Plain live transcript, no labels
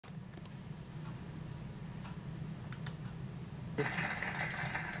I'm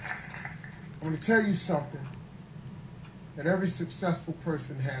going to tell you something that every successful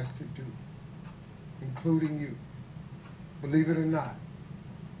person has to do, including you. Believe it or not,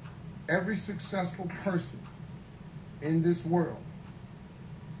 every successful person in this world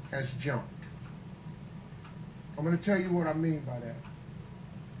has jumped. I'm going to tell you what I mean by that.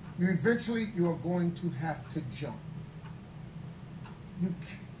 You are going to have to jump. You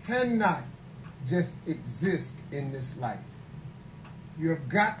cannot just exist in this life. You have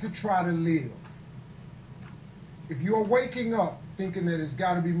got to try to live. If you're waking up thinking that it's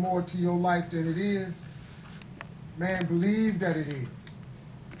got to be more to your life than it is, man, believe that it is.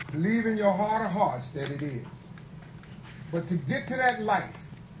 Believe in your heart of hearts that it is. But to get to that life,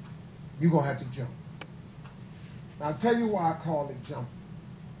 you're going to have to jump. Now, I'll tell you why I call it jumping.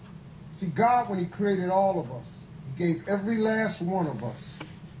 See, God, when he created all of us, he gave every last one of us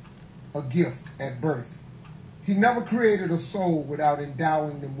a gift at birth. He never created a soul without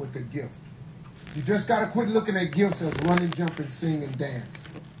endowing them with a gift. You just got to quit looking at gifts as run and jump and sing and dance.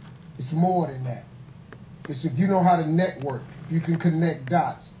 It's more than that. It's if you know how to network, if you can connect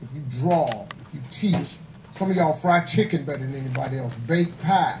dots, if you draw, if you teach. Some of y'all fry chicken better than anybody else. Bake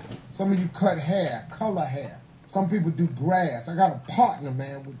pie. Some of you cut hair, color hair. Some people do grass. I got a partner,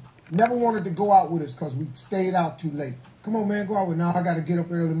 man, who never wanted to go out with us because we stayed out too late. Come on, man, go out with now. I got to get up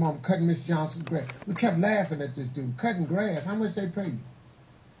early tomorrow. I'm cutting Miss Johnson's grass. We kept laughing at this dude. Cutting grass. How much they pay you?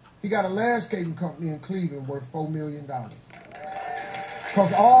 He got a landscaping company in Cleveland worth $4 million.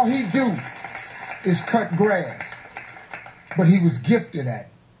 Because all he do is cut grass. But he was gifted at it.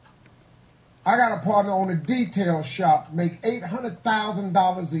 I got a partner on a detail shop, make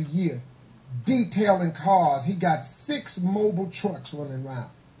 $800,000 a year detailing cars. He got 6 mobile trucks running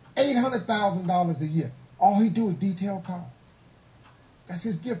around. $800,000 a year. All he do is detail cars. That's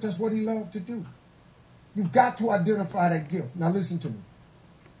his gift. That's what he loved to do. You've got to identify that gift. Now listen to me.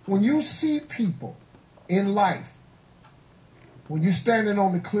 When you see people in life, when you're standing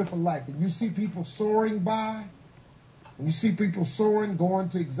on the cliff of life and you see people soaring by, when you see people soaring, going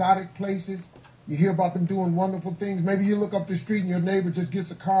to exotic places, you hear about them doing wonderful things. Maybe you look up the street and your neighbor just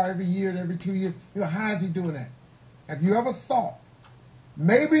gets a car every year and every 2 years. You know, how is he doing that? Have you ever thought,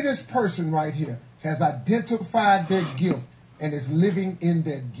 maybe this person right here has identified their gift and is living in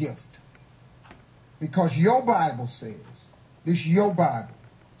their gift? Because your Bible says, this your Bible,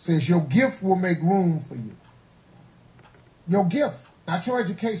 says your gift will make room for you. Your gift, not your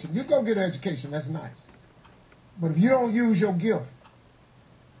education. You go get an education, that's nice. But if you don't use your gift,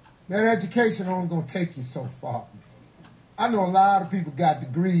 that education only going to take you so far. I know a lot of people got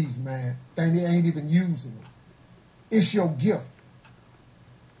degrees, man, and they ain't even using it. It's your gift.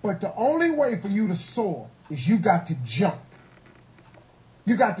 But the only way for you to soar is you got to jump.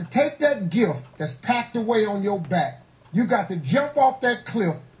 You got to take that gift that's packed away on your back. You got to jump off that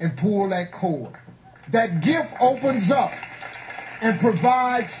cliff and pull that cord. That gift opens up and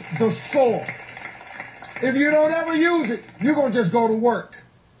provides the soar. If you don't ever use it, you're going to just go to work.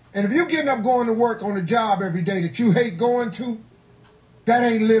 And if you're getting up going to work on a job every day that you hate going to, that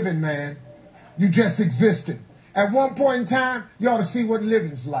ain't living, man. You just existing. At one point in time, you ought to see what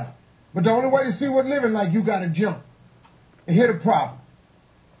living's like. But the only way to see what living like, you got to jump. And here's the problem.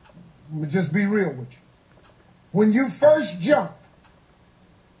 I'm going to just be real with you. When you first jump,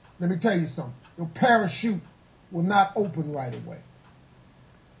 let me tell you something. Your parachute will not open right away.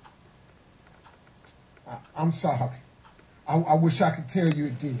 I'm sorry. I wish I could tell you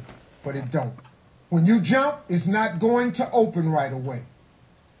it did, but it don't. When you jump, it's not going to open right away.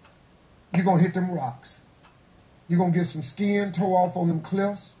 You're going to hit them rocks. You're going to get some skin tore off on them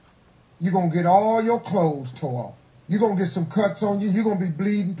cliffs. You're going to get all your clothes tore off. You're going to get some cuts on you. You're going to be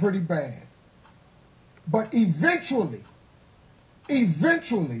bleeding pretty bad. But eventually,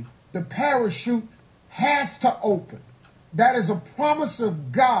 the parachute has to open. That is a promise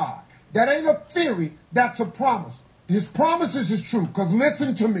of God. That ain't a theory. That's a promise. His promises is true. Because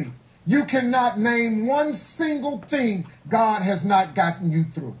listen to me. You cannot name one single thing God has not gotten you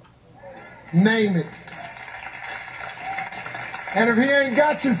through. Name it. And if he ain't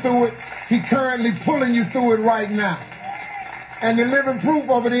got you through it, he currently pulling you through it right now. And the living proof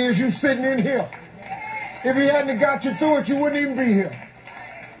of it is you sitting in here. If he hadn't got you through it, you wouldn't even be here.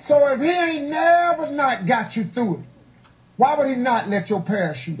 So if he ain't never not got you through it, why would he not let your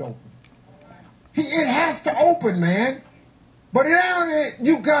parachute open? It has to open, man. But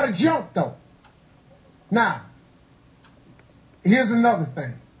you got to jump, though. Now, here's another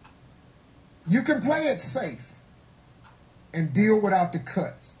thing. You can play it safe and deal without the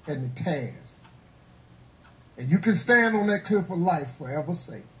cuts and the tears. And you can stand on that cliff of life forever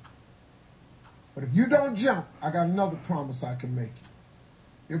safe. But if you don't jump, I got another promise I can make you.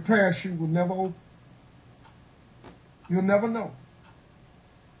 Your parachute will never open. You'll never know.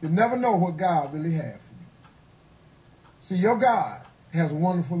 You'll never know what God really has for you. See, your God has a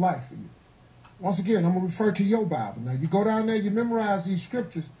wonderful life for you. Once again, I'm going to refer to your Bible. Now, you go down there, you memorize these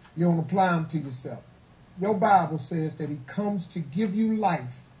scriptures, you don't apply them to yourself. Your Bible says that he comes to give you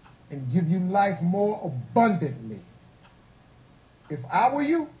life and give you life more abundantly. If I were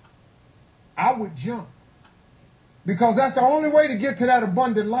you, I would jump. Because that's the only way to get to that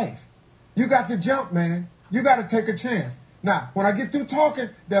abundant life. You got to jump, man. You got to take a chance. Now, when I get through talking,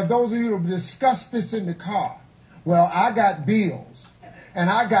 there are those of you who discuss this in the car. Well, I got bills. And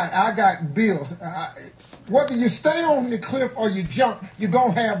I got bills. Whether you stay on the cliff or you jump, you're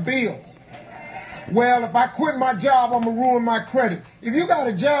going to have bills. Well, if I quit my job, I'm going to ruin my credit. If you got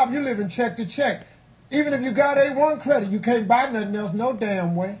a job, you live in check to check. Even if you got A1 credit, you can't buy nothing else no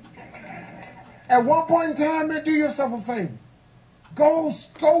damn way. At one point in time, man, do yourself a favor. Go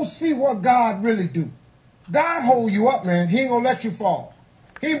see what God really do. God hold you up, man. He ain't going to let you fall.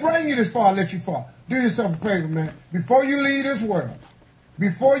 He ain't bring you this far and let you fall. Do yourself a favor, man. Before you leave this world,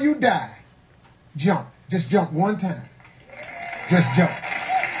 before you die, jump. Just jump one time. Just jump.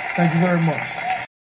 Thank you very much.